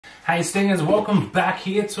Hey Stingers, welcome back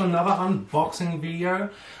here to another unboxing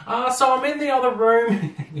video. So I'm in the other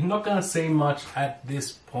room. You're not going to see much at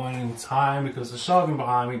this point in time because the shelving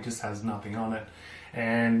behind me just has nothing on it.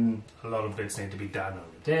 And a lot of bits need to be done over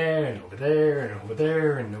there, and over there, and over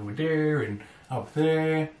there, and over there, and up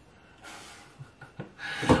there.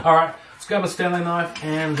 Alright, let's grab a Stanley knife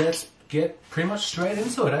and let's get pretty much straight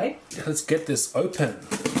into it, eh? Let's get this open.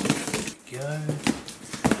 There we go.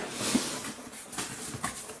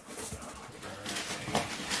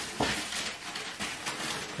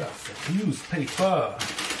 Got the newspaper.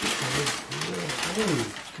 There we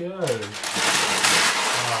go.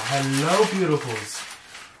 Oh, hello, beautifuls.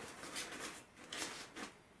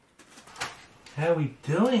 How are we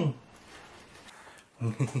doing?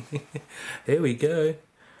 There we go.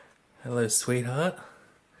 Hello, sweetheart.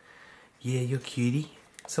 Yeah, you're cutie.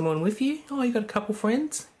 Someone with you? Oh, you got a couple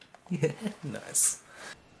friends? Yeah, nice.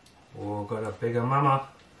 Oh, got a bigger mama.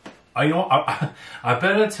 Oh, you know what? I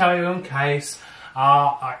better tell you in case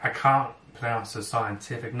I can't pronounce the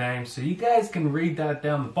scientific name, so you guys can read that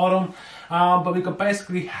down the bottom. But we could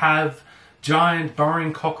basically have giant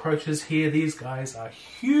burrowing cockroaches here. These guys are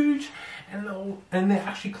huge, and they're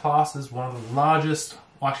actually classed as one of the largest.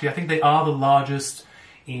 Well, actually, I think they are the largest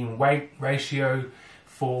in weight ratio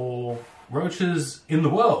for roaches in the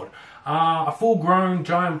world. A full-grown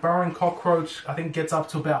giant burrowing cockroach, I think, gets up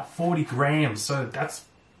to about 40 grams, so that's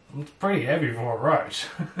pretty heavy for a roach.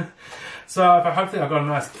 So hopefully I've got a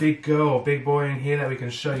nice big girl or big boy in here that we can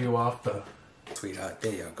show you after. Sweetheart,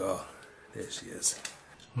 there you go. There she is.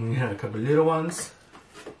 Yeah, a couple of little ones.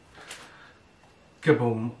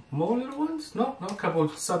 Couple more little ones? No, a couple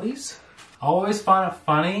of subbies. I always find it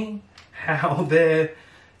funny how their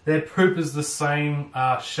poop is the same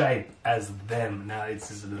shape as them. Now it's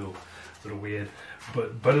just a little weird,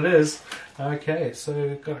 but it is. Okay,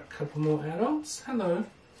 so got a couple more adults. Hello.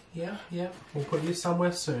 Yeah, we'll put you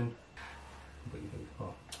somewhere soon.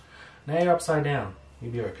 Oh. Now you're upside down.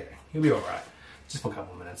 You'll be okay. You'll be alright. Just for a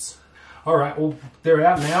couple of minutes. Alright, well, they're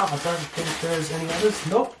out now. I don't think there's any others.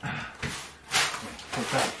 Nope.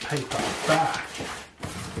 Put that paper back.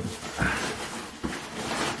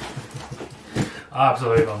 I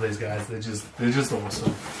absolutely love these guys. They're just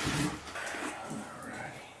awesome.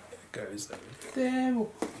 Alright. It goes over there. We'll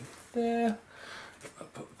put it there. I'll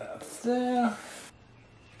put that there.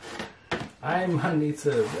 I might need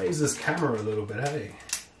to raise this camera a little bit, hey?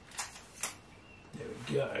 There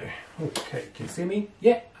we go. Okay, can you see me?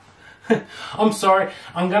 Yeah. I'm sorry.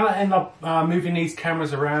 I'm going to end up moving these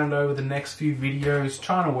cameras around over the next few videos,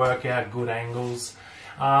 trying to work out good angles.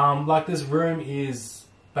 Like this room is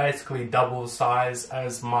basically double the size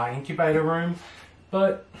as my incubator room,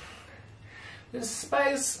 but this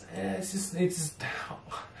space, it's just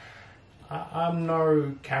I'm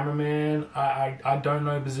no cameraman. I don't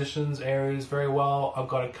know positions, areas very well. I've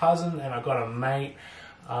got a cousin and I've got a mate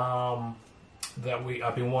that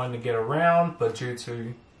I've been wanting to get around, but due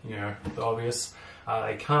to, you know, the obvious,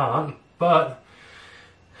 they can't. But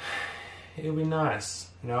it'll be nice.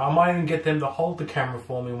 You know, I might even get them to hold the camera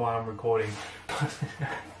for me while I'm recording.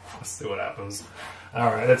 Let's see what happens.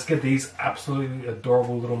 Alright, let's get these absolutely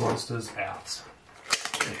adorable little monsters out.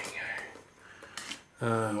 There you go.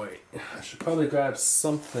 Wait, I should probably grab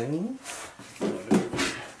something.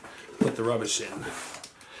 Put the rubbish in.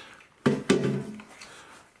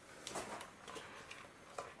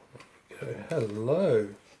 Hello.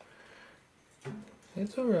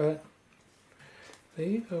 It's alright. There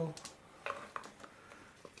you go.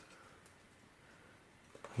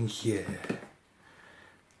 Yeah.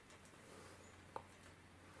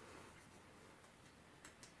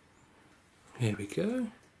 Here we go.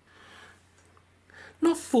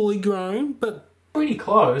 Not fully grown, but pretty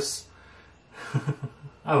close.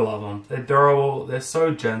 I love them. They're adorable. They're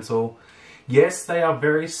so gentle. Yes, they are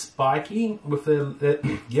very spiky. With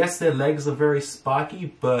yes, their legs are very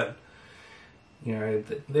spiky, but you know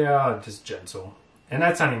they are just gentle. And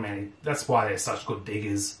that's that's why they're such good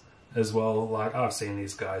diggers as well. Like I've seen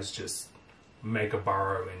these guys just make a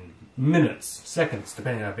burrow in minutes, seconds,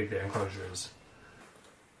 depending on how big their enclosure is.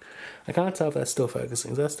 I can't tell if that's still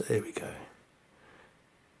focusing. There we go.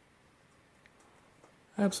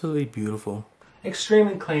 Absolutely beautiful.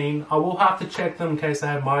 Extremely clean. I will have to check them in case they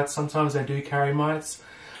have mites. Sometimes they do carry mites.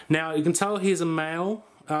 Now you can tell he's a male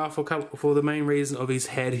for the main reason of his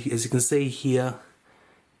head. As you can see here,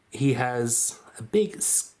 he has a big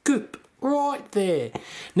scoop right there.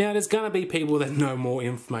 Now there's gonna be people that know more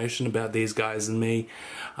information about these guys than me.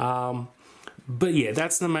 But yeah,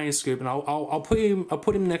 that's the main scoop, and I'll put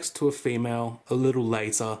him next to a female a little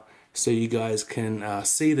later, so you guys can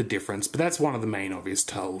see the difference. But that's one of the main obvious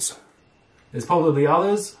tells. There's probably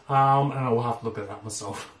others, and I will have to look it up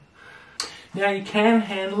myself. Now you can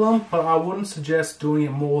handle them, but I wouldn't suggest doing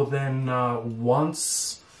it more than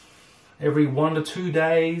once every 1 to 2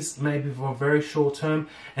 days, maybe for a very short term.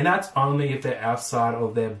 And that's only if they're outside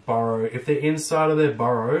of their burrow. If they're inside of their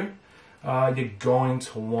burrow, you're going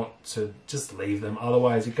to want to just leave them.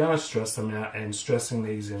 Otherwise, you're going to stress them out, and stressing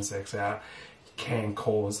these insects out can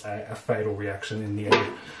cause a fatal reaction in the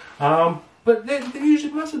end. But they're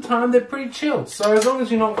usually, most of the time, they're pretty chilled. So as long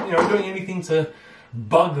as you're not, doing anything to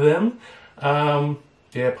bug them,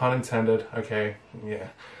 yeah, pun intended. Okay, yeah,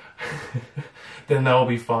 then they'll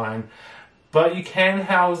be fine. But you can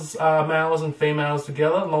house males and females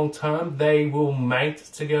together long term. They will mate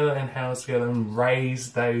together and house together and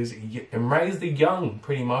raise the young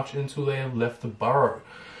pretty much until they have left the burrow,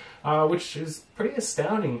 which is pretty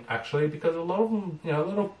astounding actually, because a lot of them,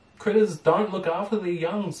 little critters don't look after their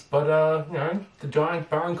youngs, but the giant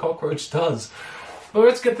burrowing cockroach does. But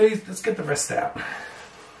let's get the rest out.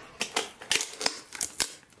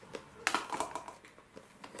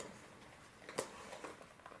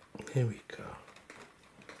 Here we go.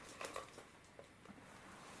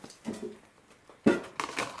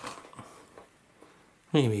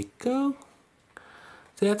 Here we go.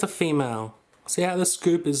 So that's a female. See how the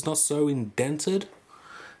scoop is not so indented?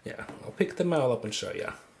 Yeah, I'll pick the male up and show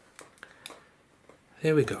you.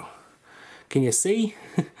 There we go. Can you see?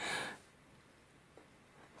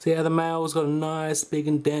 See how the male's got a nice big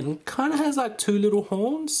indent and kind of has like 2 little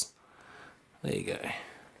horns? There you go.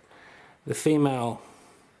 The female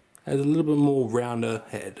has a little bit more rounder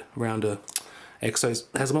head, has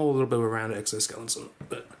a little bit of a rounder exoskeleton.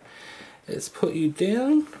 But let's put you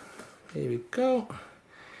down. There we go.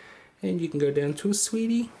 And you can go down to a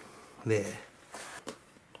sweetie. There.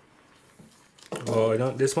 Oh,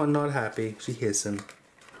 this one not happy. She hissing.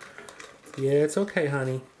 Yeah, it's okay,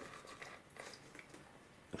 honey.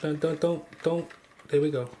 Don't. There we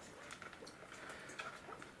go.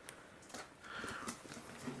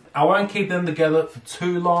 I won't keep them together for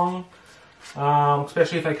too long,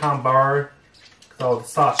 especially if they can't burrow. They'll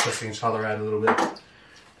start stressing each other out a little bit.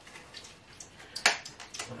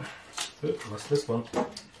 Oops, what's this one?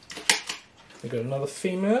 We got another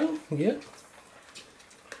female. Yeah.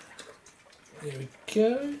 There we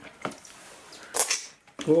go.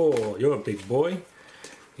 Oh, you're a big boy.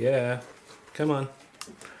 Yeah. Come on.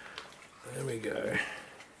 There we go.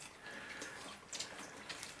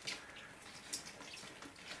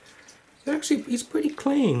 Actually, he's pretty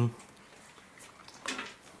clean.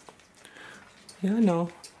 Yeah, I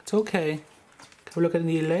know. It's okay. Can we look at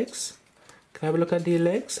the legs? Can I have a look at the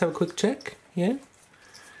legs? Have a quick check? Yeah?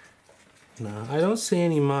 No, I don't see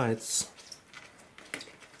any mites.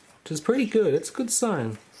 Which is pretty good. It's a good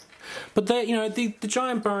sign. But they, the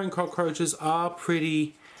giant burrowing cockroaches are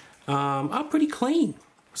pretty clean.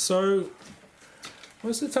 So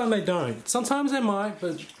most of the time they don't. Sometimes they might,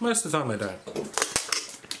 but most of the time they don't.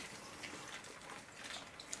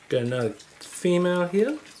 Got another female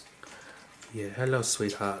here. Yeah, hello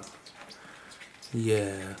sweetheart.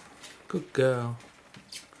 Yeah, good girl.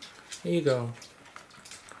 There you go.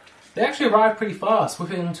 They actually arrived pretty fast,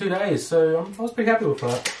 within 2 days, so I was pretty happy with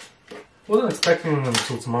that. Wasn't expecting them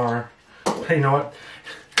until tomorrow. But you know what?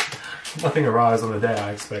 Nothing arrives on the day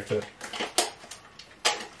I expect it.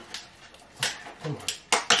 Come on.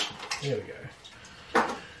 There we go.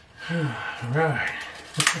 Alright.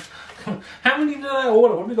 How many did I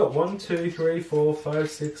order? What have we got? 1, 2, 3, 4, 5,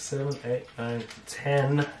 6, 7, 8, 9,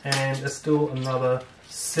 10. And there's still another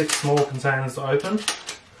 6 more containers to open.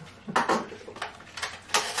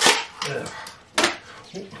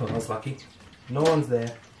 Oh, I was lucky. No one's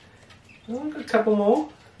there. Oh, I've got a couple more.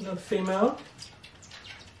 Another female.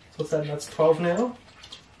 What's that? That's 12 now.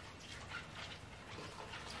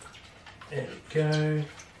 There we go.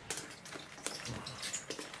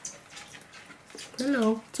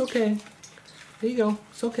 Hello, it's okay. There you go,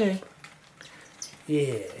 it's okay.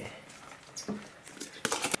 Yeah.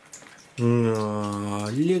 Oh,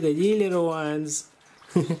 look at you little ones.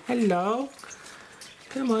 Hello.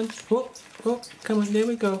 Come on. Whoop, whoop. Come on, there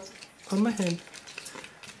we go. On my hand.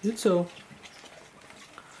 You too.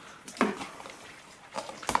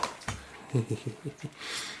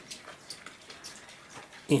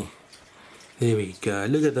 There we go.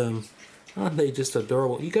 Look at them. Aren't they just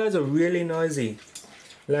adorable? You guys are really noisy.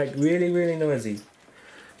 Like, really noisy.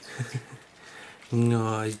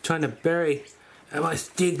 No, he's trying to bury my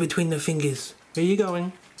stick between the fingers. Where are you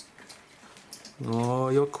going? Oh,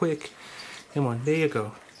 you're quick. Come on, there you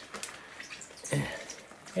go.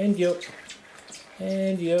 And you.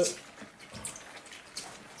 And you.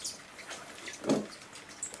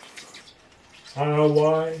 I don't know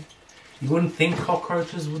why You wouldn't think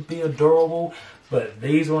cockroaches would be adorable, but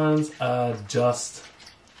these ones are just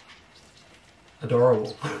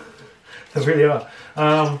adorable. They really are.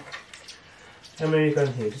 How many you got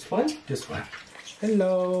in here? Just one? Just one.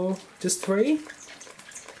 Hello. Just three?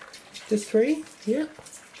 Just three? Yeah.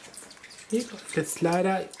 Here you go. Let's slide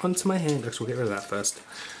out onto my hand. Actually, we'll get rid of that first.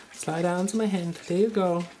 Slide out onto my hand. There you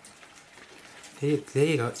go. There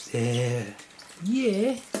you go. There.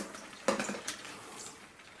 Yeah.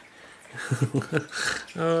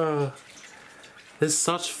 Oh, it's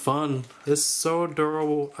such fun. It's so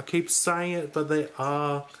adorable. I keep saying it, but they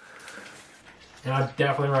are. And I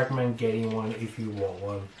definitely recommend getting one if you want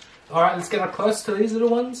one. Alright, let's get up close to these little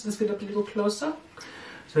ones. Let's get up a little closer.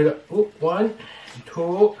 So we got 1,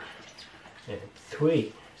 2, and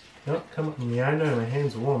 3. Oh, come on. Yeah, I know my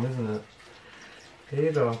hand's warm, isn't it? There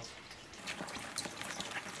you go.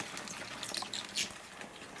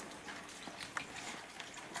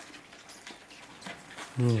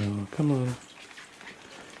 Oh, come on.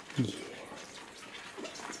 Yeah.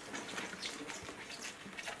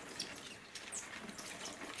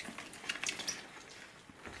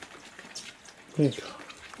 There you go.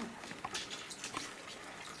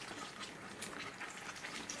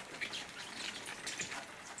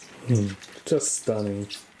 Just stunning.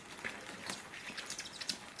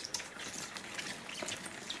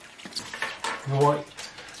 You know what?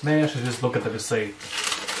 Maybe I should just look at the receipt.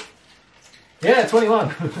 Yeah,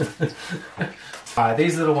 21.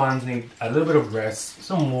 These little ones need a little bit of rest,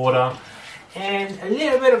 some water, and a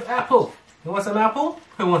little bit of apple. You want some apple?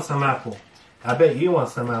 Who wants some apple? I bet you want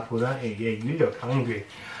some apple, don't you? Yeah, you look hungry.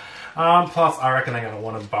 Plus, I reckon they're going to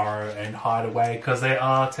want to burrow and hide away because they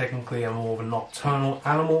are technically a more of a nocturnal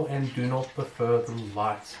animal and do not prefer the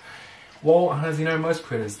light. Well, as you know, most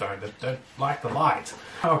critters don't like the light.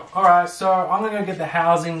 Oh, alright, so I'm going to go get the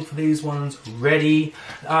housing for these ones ready,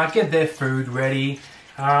 get their food ready,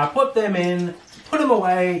 put them in, put them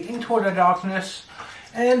away into the darkness,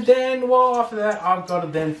 and then, well, after that, I've got to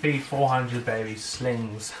then feed 400 baby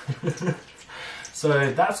slings.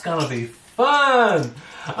 So that's going to be fun!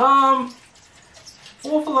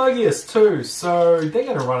 Orphologius too, so they're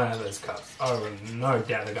going to run out of those cups. Oh, no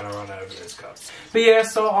doubt they're going to run over those cups. But yeah,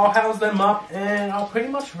 so I'll house them up and I'll pretty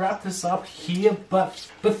much wrap this up here. But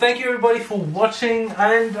thank you everybody for watching,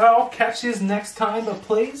 and I'll catch you next time. But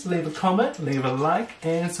please leave a comment, leave a like,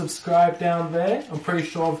 and subscribe down there. I'm pretty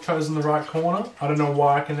sure I've chosen the right corner. I don't know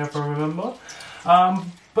why, I can never remember.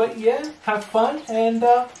 But yeah, have fun and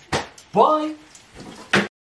bye!